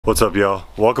What's up, y'all?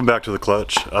 Welcome back to the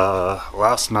Clutch.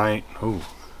 Last night we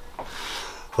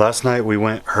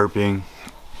went herping.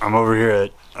 I'm over here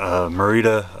at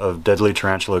Marita of Deadly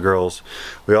Tarantula Girls.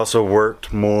 We also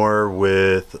worked more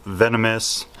with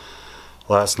Venomous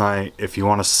last night. If you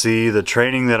want to see the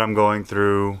training that I'm going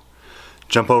through,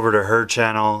 jump over to her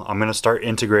channel. I'm gonna start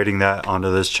integrating that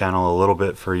onto this channel a little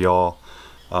bit for y'all,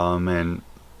 and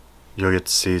you'll get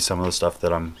to see some of the stuff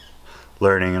that I'm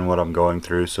learning and what I'm going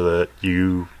through, so that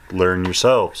you learn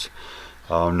yourselves.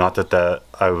 Not that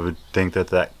I would think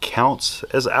that counts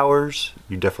as hours.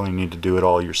 You definitely need to do it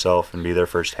all yourself and be there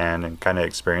firsthand and kind of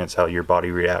experience how your body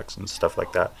reacts and stuff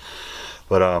like that.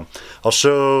 But I'll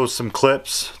show some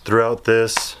clips throughout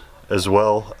this as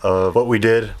well of what we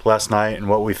did last night and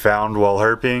what we found while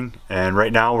herping. And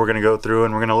right now we're going to go through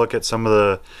and we're going to look at some of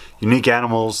the unique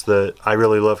animals that I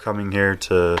really love coming here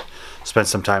to spend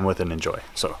some time with and enjoy.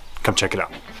 So come check it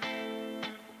out.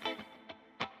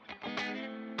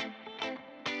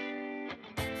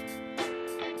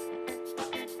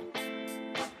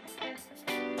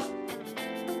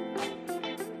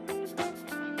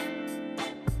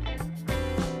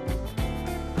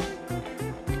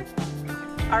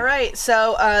 Alright,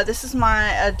 so this is my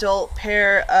adult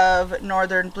pair of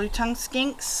northern blue-tongued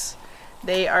skinks.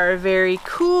 They are very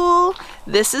cool.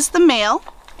 This is the male,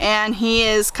 and he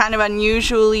is kind of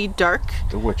unusually dark.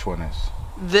 Which one is?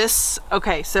 This,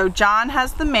 okay, so John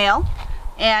has the male,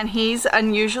 and he's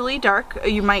unusually dark.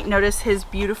 You might notice his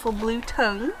beautiful blue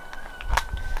tongue.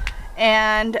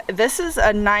 And this is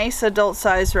a nice adult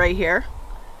size right here.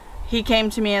 He came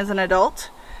to me as an adult.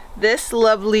 This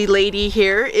lovely lady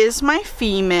here is my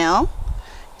female,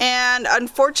 and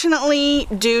unfortunately,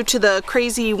 due to the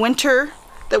crazy winter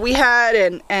that we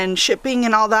had and shipping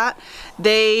and all that,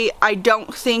 I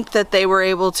don't think that they were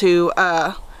able to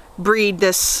breed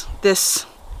this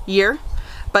year,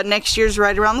 but next year's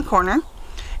right around the corner,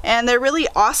 and they're really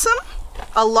awesome.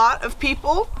 A lot of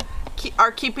people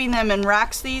are keeping them in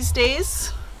racks these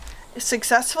days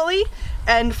successfully,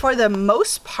 and for the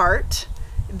most part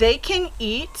they can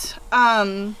eat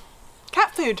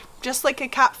cat food, just like a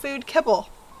cat food kibble.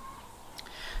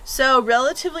 So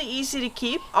relatively easy to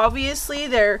keep. Obviously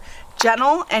they're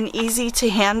gentle and easy to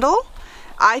handle.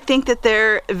 I think that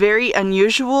they're very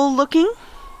unusual looking.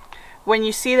 When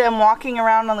you see them walking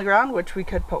around on the ground, which we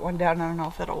could put one down, I don't know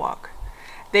if it'll walk.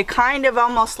 They kind of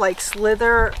almost like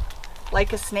slither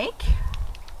like a snake,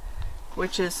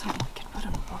 which is, oh, I can put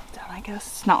them both down, I guess.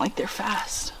 It's not like they're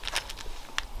fast.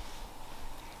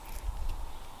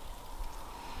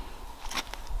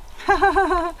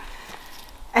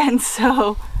 And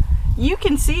so you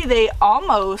can see they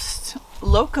almost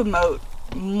locomote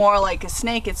more like a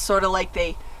snake. It's sort of like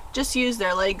they just use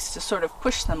their legs to sort of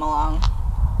push them along.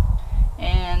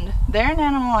 And they're an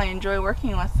animal I enjoy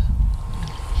working with.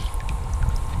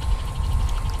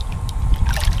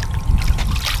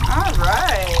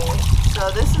 Alright,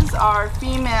 so this is our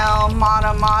female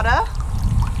Mata Mata.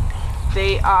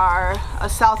 They are a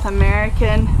South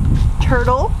American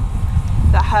turtle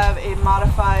that have a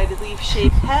modified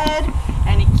leaf-shaped head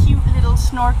and a cute little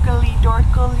snorkely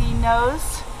dorkly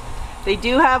nose. They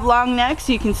do have long necks.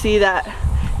 You can see that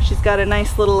she's got a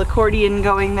nice little accordion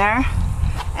going there.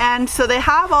 And so they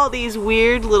have all these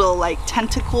weird little like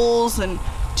tentacles and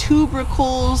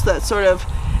tubercles that sort of,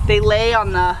 they lay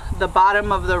on the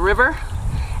bottom of the river,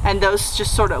 and those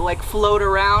just sort of like float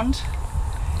around.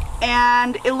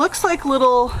 And it looks like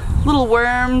little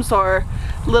worms or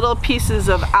little pieces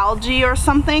of algae or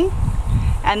something.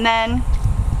 And then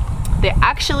they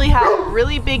actually have a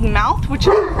really big mouth, which is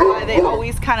why they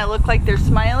always kind of look like they're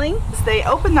smiling. They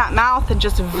open that mouth and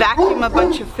just vacuum a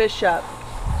bunch of fish up,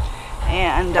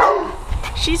 and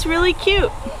she's really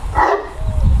cute.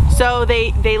 So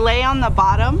they lay on the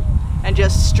bottom and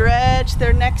just stretch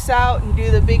their necks out and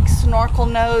do the big snorkel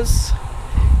nose.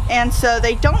 And so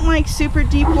they don't like super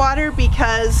deep water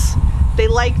because they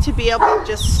like to be able to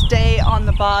just stay on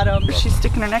the bottom. She's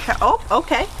sticking her neck out. Oh,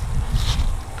 okay.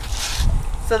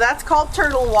 So that's called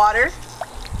turtle water,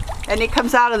 and it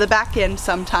comes out of the back end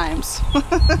sometimes.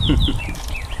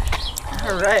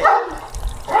 Alright.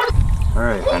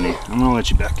 Alright, honey, I'm gonna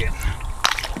let you back in.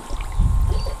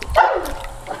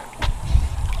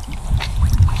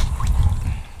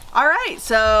 Alright,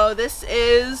 so this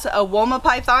is a Woma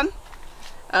python.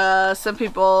 Some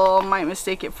people might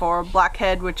mistake it for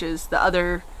blackhead, which is the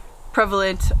other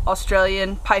prevalent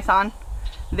Australian python.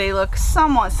 They look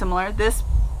somewhat similar. This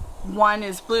one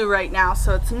is blue right now,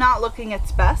 so it's not looking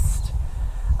its best.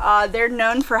 They're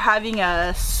known for having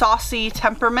a saucy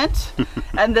temperament,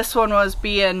 and this one was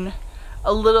being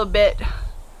a little bit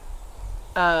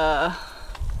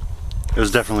It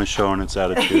was definitely showing its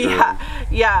attitude.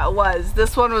 Yeah, it was.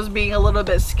 This one was being a little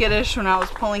bit skittish when I was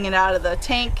pulling it out of the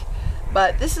tank.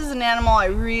 But this is an animal, I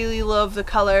really love the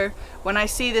color. When I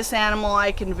see this animal,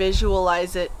 I can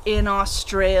visualize it in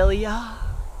Australia,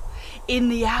 in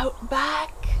the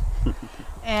outback.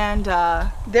 And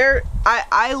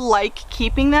I like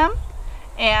keeping them.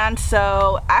 And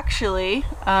so actually,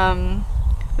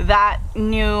 that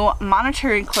new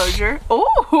monitor enclosure.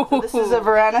 Oh, so this is a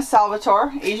Varana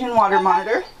Salvatore Asian water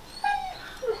monitor.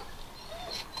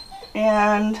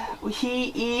 And he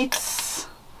eats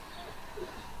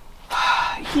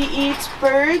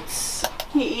birds,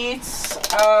 he eats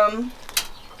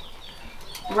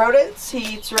rodents,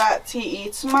 he eats rats, he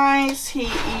eats mice, he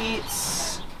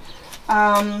eats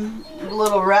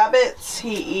little rabbits,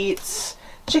 he eats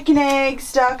chicken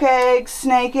eggs, duck eggs,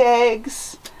 snake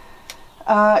eggs,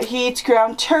 he eats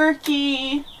ground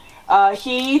turkey,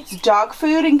 he eats dog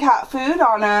food and cat food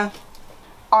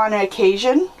on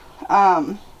occasion,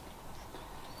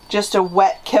 just a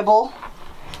wet kibble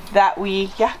that we,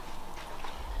 yeah.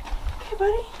 Okay,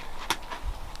 buddy.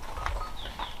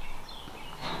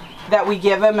 That we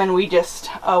give him, and we just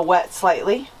wet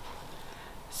slightly.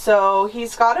 So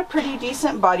he's got a pretty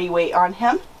decent body weight on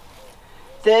him.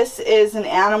 This is an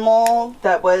animal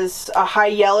that was a high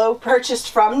yellow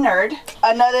purchased from Nerd.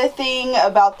 Another thing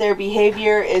about their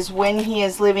behavior is when he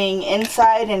is living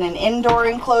inside in an indoor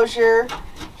enclosure,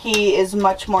 he is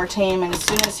much more tame, and as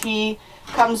soon as he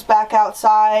comes back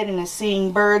outside and is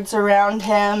seeing birds around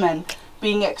him and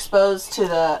being exposed to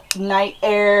the night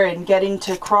air and getting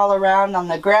to crawl around on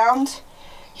the ground,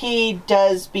 he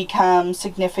does become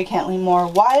significantly more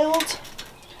wild,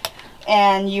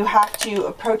 and you have to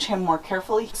approach him more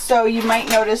carefully. So you might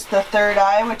notice the third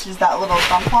eye, which is that little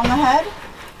bump on the head,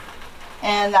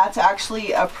 and that's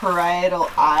actually a parietal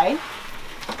eye.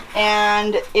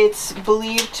 And it's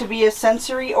believed to be a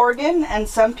sensory organ, and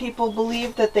some people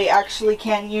believe that they actually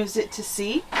can use it to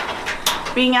see.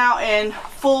 Being out in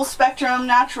full spectrum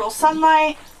natural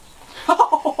sunlight.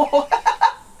 Oh.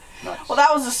 Nice. Well,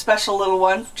 that was a special little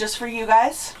one just for you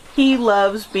guys. He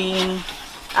loves being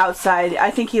outside.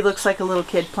 I think he looks like a little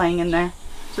kid playing in there.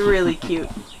 It's really cute.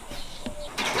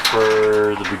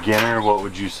 For the beginner, what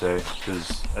would you say?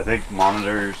 Because I think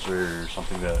monitors are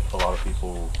something that a lot of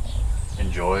people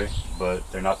enjoy, but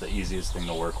they're not the easiest thing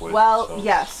to work with. Well, so.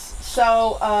 yes.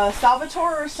 So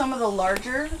Salvatore are some of the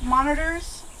larger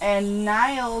monitors, and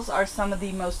Niles are some of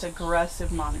the most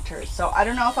aggressive monitors. So I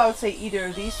don't know if I would say either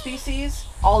of these species,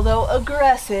 although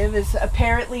aggressive is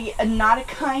apparently not a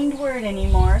kind word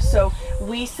anymore, so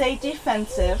we say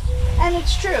defensive. And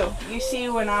it's true. You see,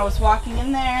 when I was walking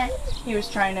in there, he was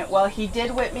trying to, well, he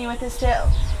did whip me with his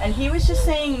tail, and he was just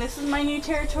saying, this is my new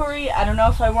territory, I don't know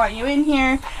if I want you in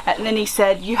here. And then he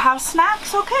said, you have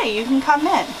snacks? Okay, you can come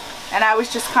in. And I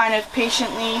was just kind of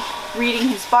patiently reading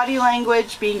his body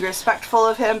language, being respectful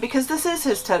of him, because this is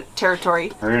his territory.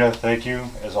 Marita, thank you,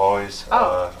 as always.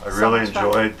 I really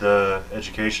enjoyed the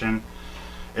education.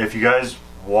 If you guys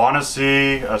want to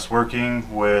see us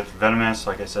working with Venomous,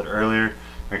 like I said earlier,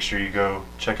 make sure you go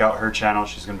check out her channel.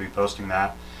 She's going to be posting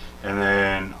that. And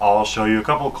then I'll show you a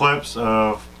couple of clips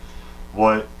of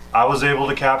what I was able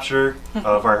to capture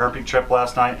of our herping trip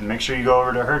last night. And make sure you go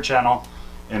over to her channel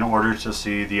in order to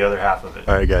see the other half of it.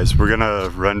 Alright guys, we're gonna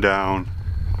run down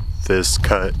this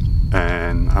cut,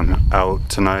 and I'm out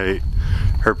tonight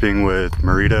herping with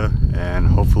Marita, and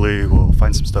hopefully we'll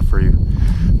find some stuff for you.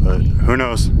 But who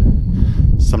knows?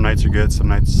 Some nights are good, some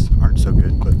nights aren't so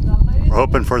good, but we're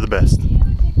hoping for the best.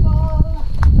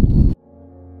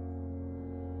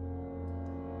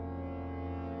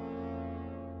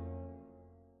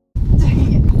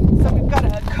 So we've got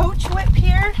a coach whip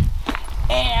here,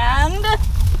 and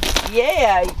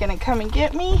yeah, you gonna come and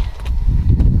get me?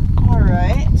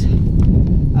 Alright.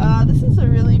 This is a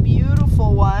really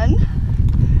beautiful one.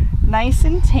 Nice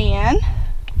and tan.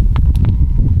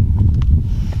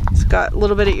 It's got a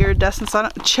little bit of iridescence on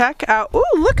it. Check out, ooh,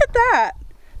 look at that.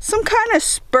 Some kind of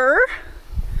spur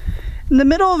in the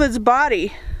middle of its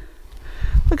body.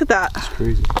 Look at that. That's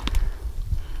crazy.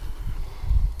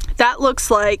 That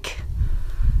looks like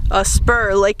a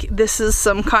spur, like this is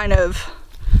some kind of,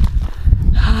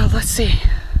 let's see,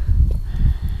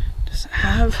 does it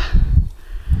have,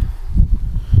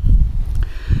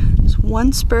 it's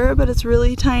one spur, but it's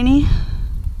really tiny.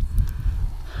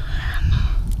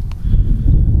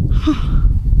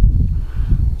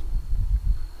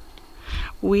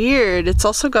 Weird. It's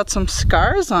also got some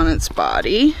scars on its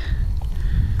body.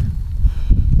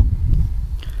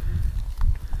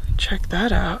 Check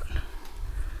that out.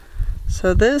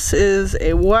 So this is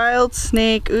a wild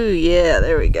snake. Ooh, yeah,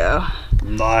 there we go.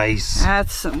 Nice.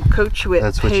 That's some coach whip.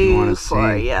 That's what you want to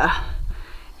for see. ya.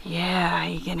 Yeah,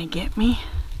 you gonna get me?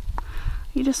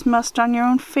 You just mussed on your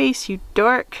own face, you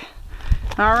dork.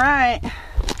 All right,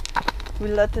 we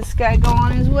let this guy go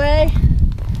on his way.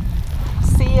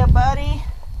 See ya, buddy.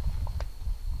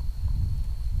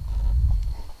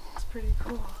 It's pretty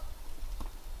cool.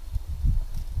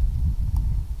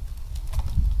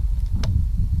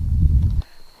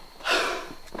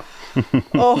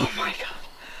 Oh my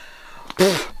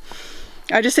god.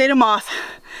 I just ate a moth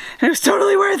and it was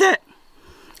totally worth it.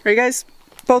 Are you guys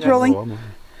both rolling?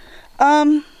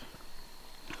 I'm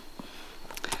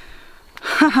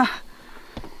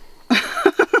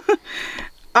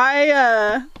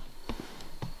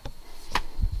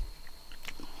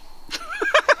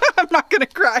not gonna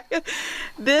cry.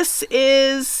 This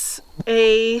is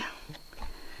a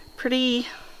pretty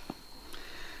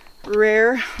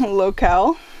rare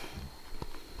locale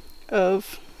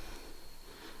of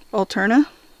ALTURNA.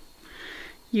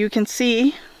 You can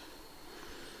see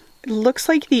it looks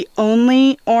like the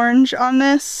only orange on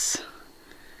this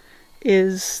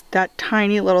is that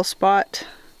tiny little spot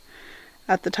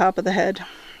at the top of the head.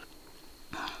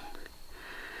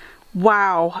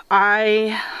 Wow,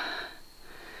 I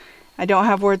don't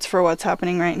have words for what's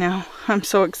happening right now. I'm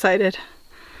so excited.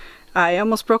 I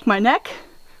almost broke my neck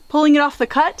pulling it off the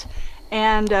cut,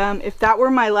 and if that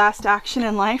were my last action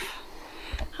in life,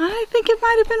 I think it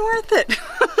might have been worth it.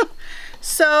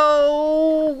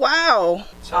 So, wow.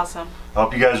 Awesome. I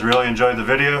hope you guys really enjoyed the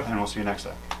video, and we'll see you next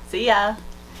time. See ya.